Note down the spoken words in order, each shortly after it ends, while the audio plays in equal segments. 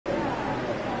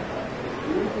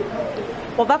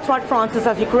Well, that's right, Francis,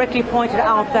 as you correctly pointed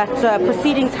out, that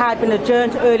proceedings had been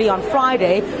adjourned early on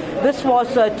Friday. This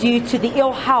was due to the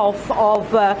ill health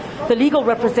of the legal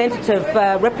representative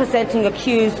representing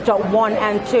accused 1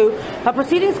 and 2.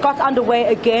 Proceedings got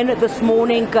underway again this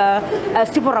morning.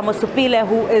 Sipho Ramosepele,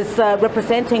 who is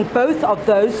representing both of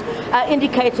those,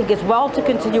 indicating as well to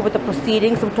continue with the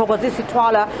proceedings. Mthokozisi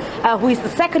Thwala, who is the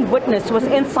second witness, who was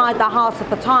inside the house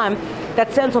at the time that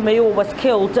Senzo Meyiwa was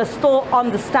killed, still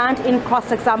on the stand in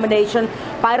cross-examination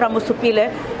by Ramosepele.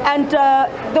 And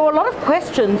there were a lot of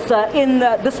questions in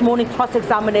this morning's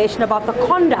cross-examination about the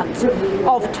conduct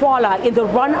of Thwala in the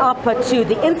run-up to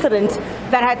the incident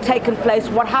that had taken place,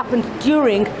 what happened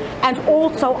during and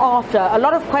also after. A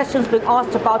lot of questions being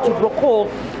asked about, you recall,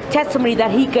 testimony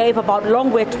that he gave about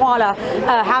Longwe Thwala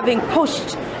having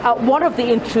pushed one of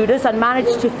the intruders and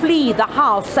managed to flee the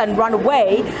house and run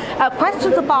away.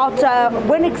 Questions about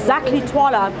when exactly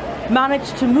Thwala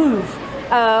managed to move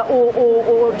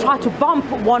or try to bump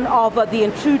one of the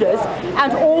intruders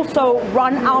and also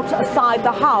run outside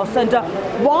the house. And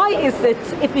why is it,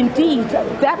 if indeed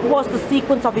that was the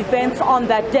sequence of events on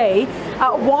that day,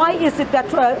 why is it that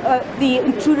the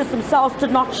intruders themselves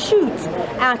did not shoot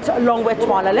at Longwe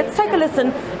Thwala? Let's take a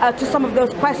listen to some of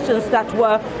those questions that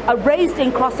were raised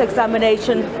in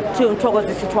cross-examination to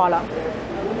Mthokozisi Thwala.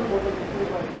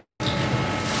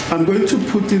 I'm going to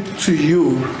put it to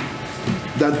you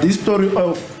that this story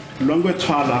of Longwe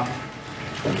Thwala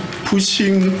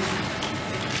pushing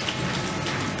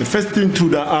the first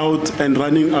intruder out and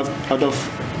running out of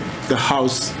the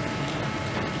house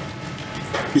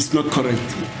is not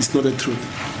correct. It's not the truth.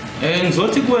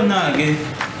 Ngizothi kuwena ke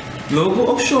lokho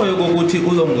okushoyo ukuthi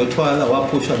uLongwe Thwala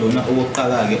waphusha lona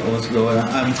okokuqala ke osilona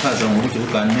amchaza ngokuthi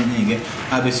uganeni ke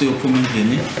abe seyophuma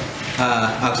endlini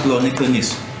akulona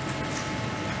iqiniso.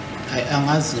 I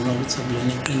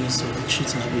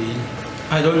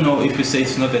don't know if you say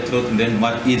it's not the truth, then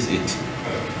what is it?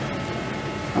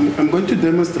 I'm going to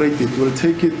demonstrate it. We'll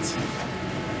take it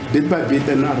bit by bit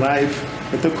and arrive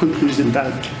at a conclusion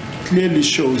that clearly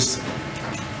shows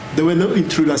there were no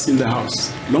intruders in the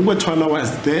house. Longwe Thwala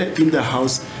was there in the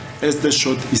house as the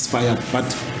shot is fired, but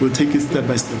we'll take it step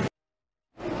by step.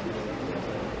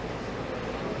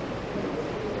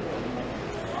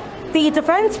 The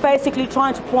defense basically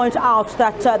trying to point out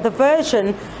that the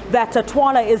version that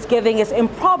Thwala is giving is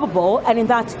improbable, and in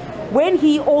that when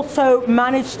he also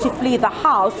managed to flee the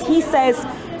house, he says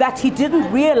that he didn't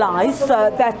realize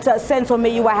that Senzo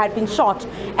Meyiwa had been shot.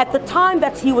 At the time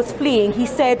that he was fleeing, he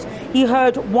said he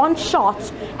heard one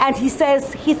shot, and he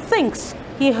says he thinks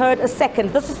he heard a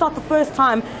second. This is not the first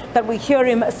time that we hear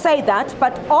him say that,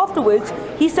 but afterwards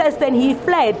he says then he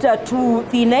fled to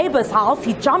the neighbor's house.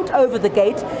 He jumped over the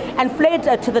gate and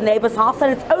fled to the neighbor's house,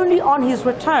 and it's only on his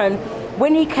return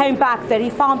when he came back that he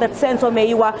found that Senzo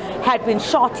Meyiwa had been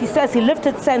shot. He says he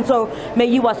lifted Senzo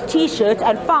Meyiwa's t-shirt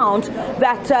and found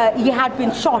that he had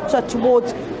been shot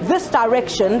towards this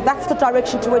direction. That's the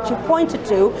direction to which he pointed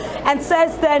to, and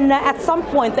says then at some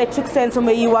point they took Senzo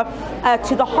Meyiwa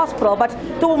to the hospital. But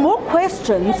there were more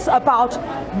questions about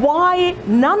why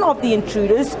none of the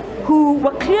intruders, who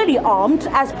were clearly armed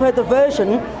as per the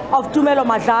version of Tumelo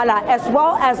Madlala, as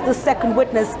well as the second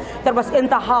witness that was in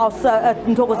the house,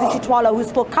 Mthokozisi Thwala, who is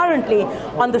still currently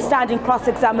on the stand in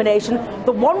cross-examination.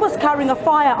 The one was carrying a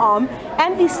firearm,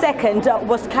 and the second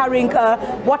was carrying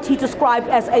what he described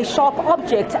as a sharp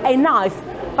object, a knife.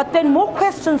 But then more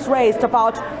questions raised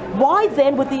about why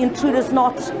then would the intruders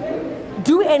not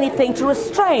do anything to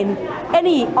restrain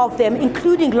any of them,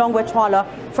 including Longwe Thwala,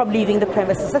 from leaving the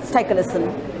premises. Let's take a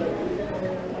listen.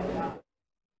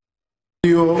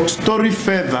 Your story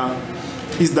further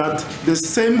is that the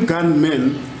same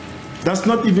gunman does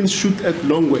not even shoot at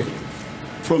Longwe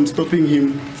from stopping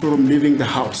him from leaving the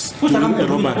house during a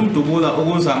robbery.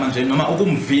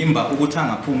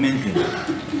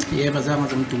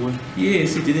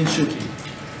 Yes, he didn't shoot him.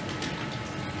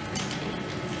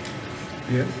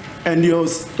 Yeah. And your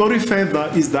story further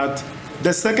is that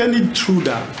the second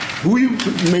intruder, who you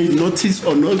may notice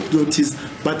or not notice,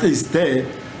 but is there,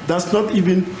 does not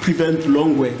even prevent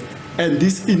Longwe. And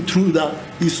this intruder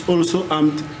is also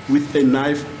armed with a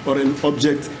knife or an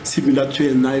object similar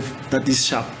to a knife that is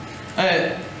sharp.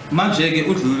 Manje ke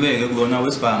udluleke kulona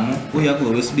wesibhamu uya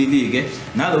kulo wesibili ke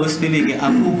nalo wesibili ke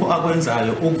akukho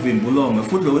akwenzayo ukuvimba uLongwe,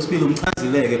 futhi lo wesibili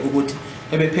umchazileke ukuthi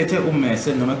ebephethe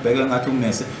ummese noma ebheka ngathi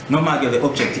ummese noma ke le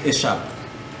object e sharp.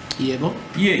 Yebo.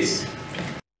 Yes.